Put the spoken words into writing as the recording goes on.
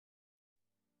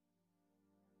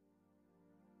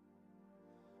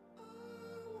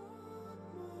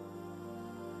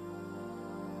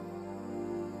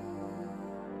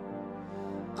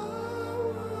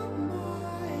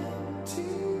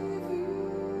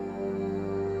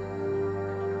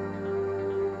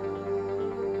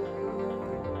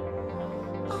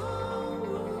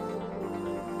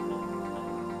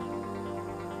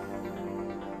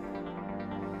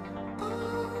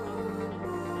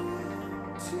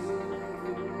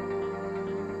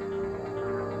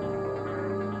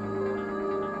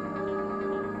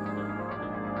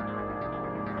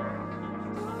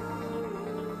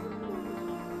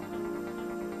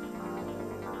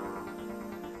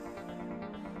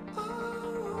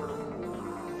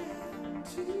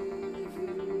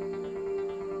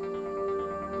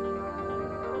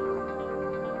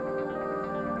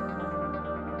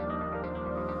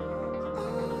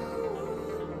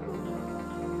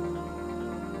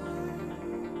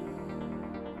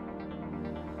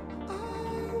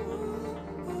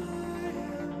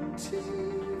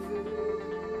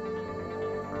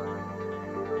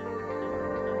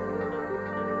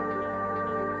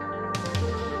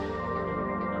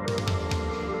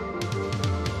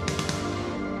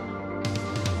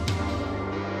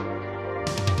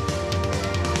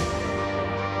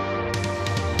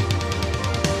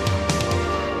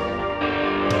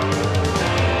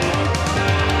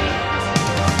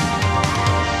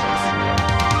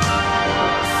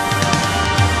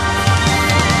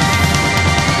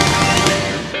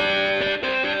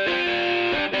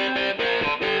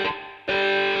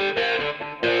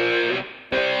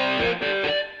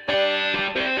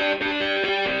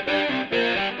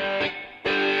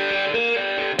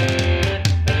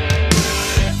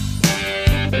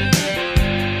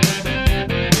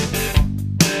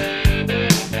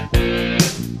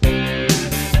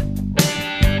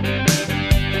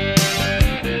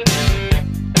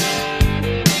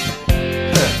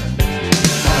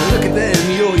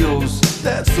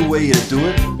way you do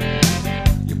it.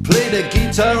 You play the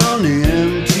guitar on the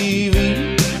MTV.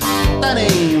 That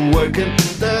ain't working,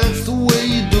 that's the way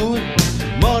you do it.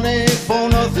 Money for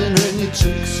nothing and your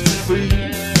chicks for free.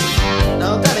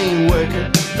 Now that ain't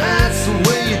working, that's the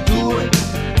way you do it.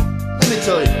 Let me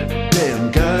tell you,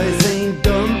 damn guys ain't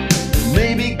dumb.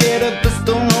 Maybe get a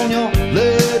blister on your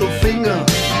little finger.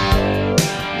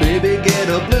 Maybe get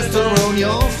a blister on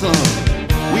your thumb.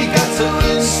 We got to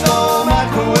install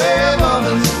microwave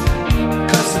ovens,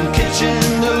 custom kitchen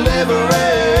deliveries.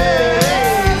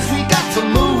 We got to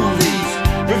move these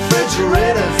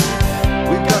refrigerators.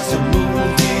 We got to move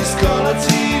these color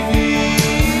TVs.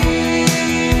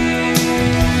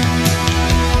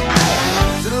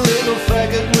 To the little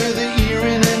faggot with the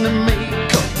earring and the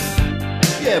makeup.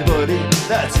 Yeah, buddy,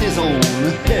 that's his own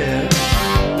hair.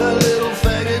 The little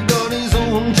faggot got his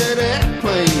own jet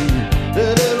airplane. The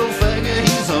little faggot,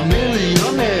 he's a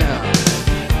millionaire.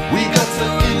 We got to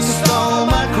install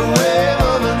microwave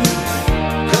ovens,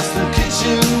 custom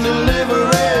kitchen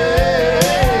deliveries.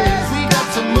 We got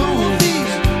to move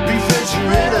these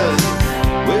refrigerators.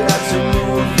 We got to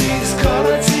move these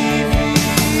color TVs.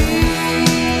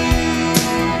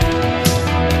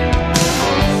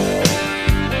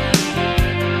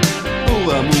 Move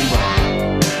on, move on.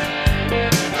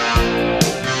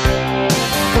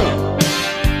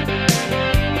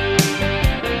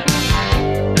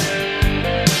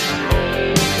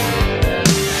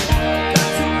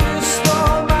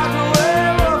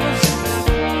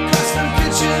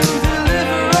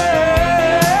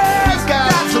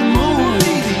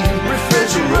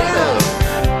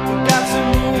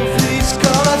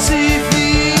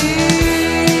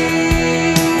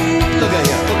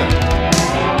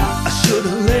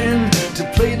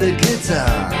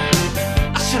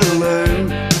 I should've learned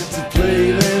to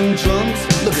play them drums.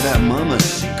 Look at that mama,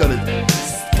 she got it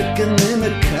sticking in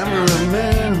the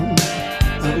cameraman.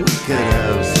 We could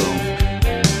have some.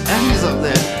 And he's up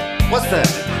there. What's that?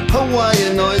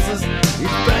 Hawaiian noises.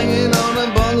 He's banging on the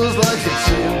bongos like a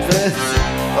chimpanzee.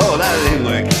 Oh, that ain't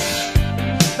working.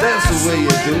 That's the way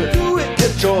you do it.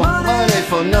 Get your money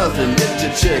for nothing, get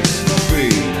your chicks for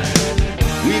free.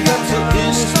 We got to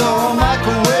install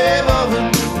microwave oven,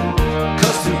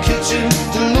 custom kitchen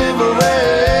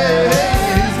deliveries.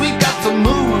 We got to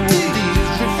move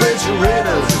these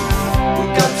refrigerators. We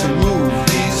got to move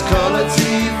these color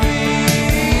TVs.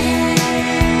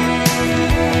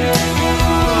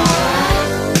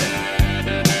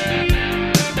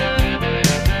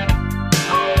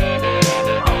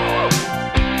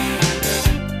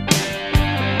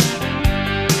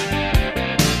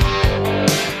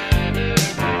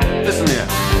 Listen here,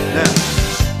 now,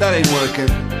 that ain't working.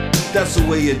 That's the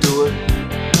way you do it.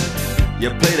 You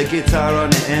play the guitar on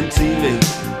the MTV.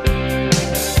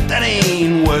 That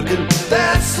ain't working.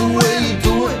 That's the way you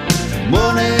do it.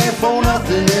 Money for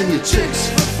nothing and your chicks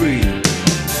for free.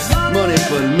 Money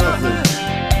for nothing,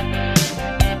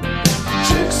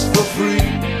 chicks for free.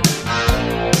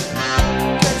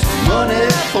 Money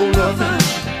for nothing,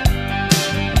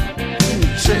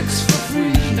 chicks for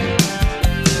free.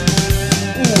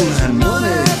 Ooh, and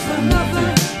money for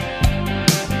nothing,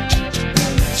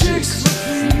 chicks for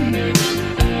free.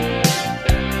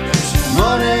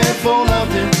 Money for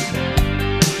nothing,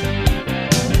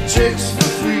 chicks for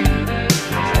free.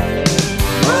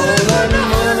 All that money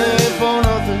for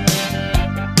nothing,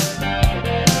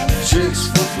 chicks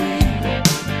for free.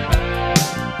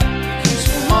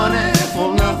 Money for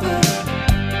nothing,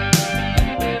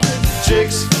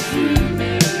 chicks for free.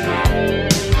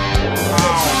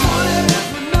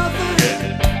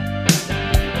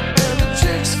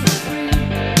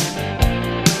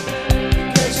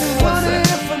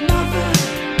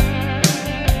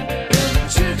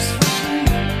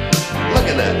 Look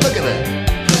at that.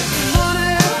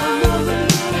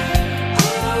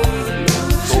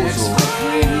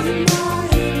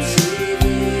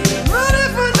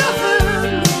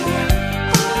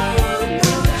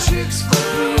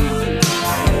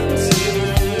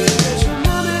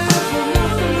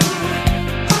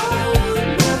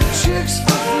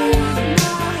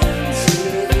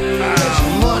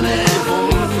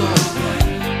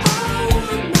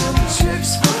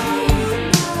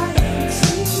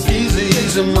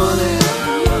 Easy money,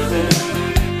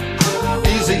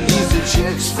 easy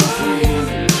chicks for free.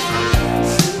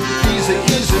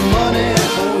 Easy money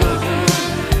for nothing,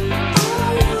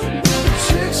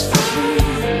 chicks for free.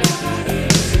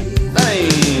 That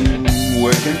ain't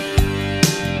working.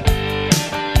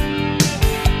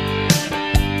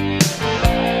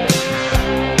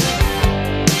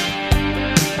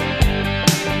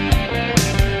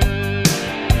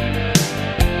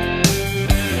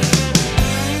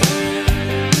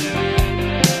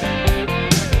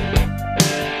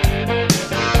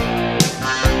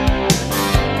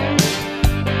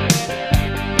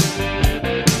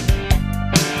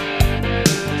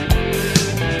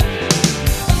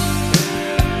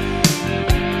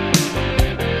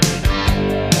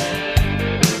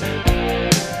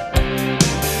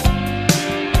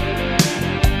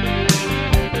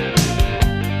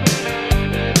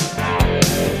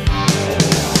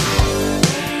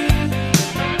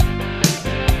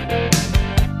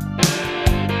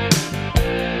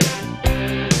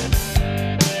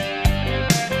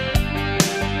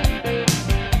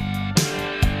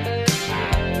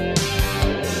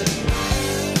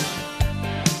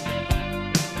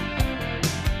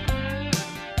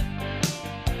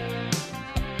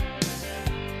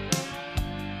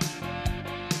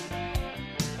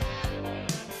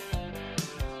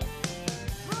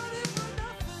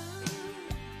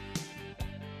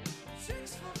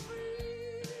 free.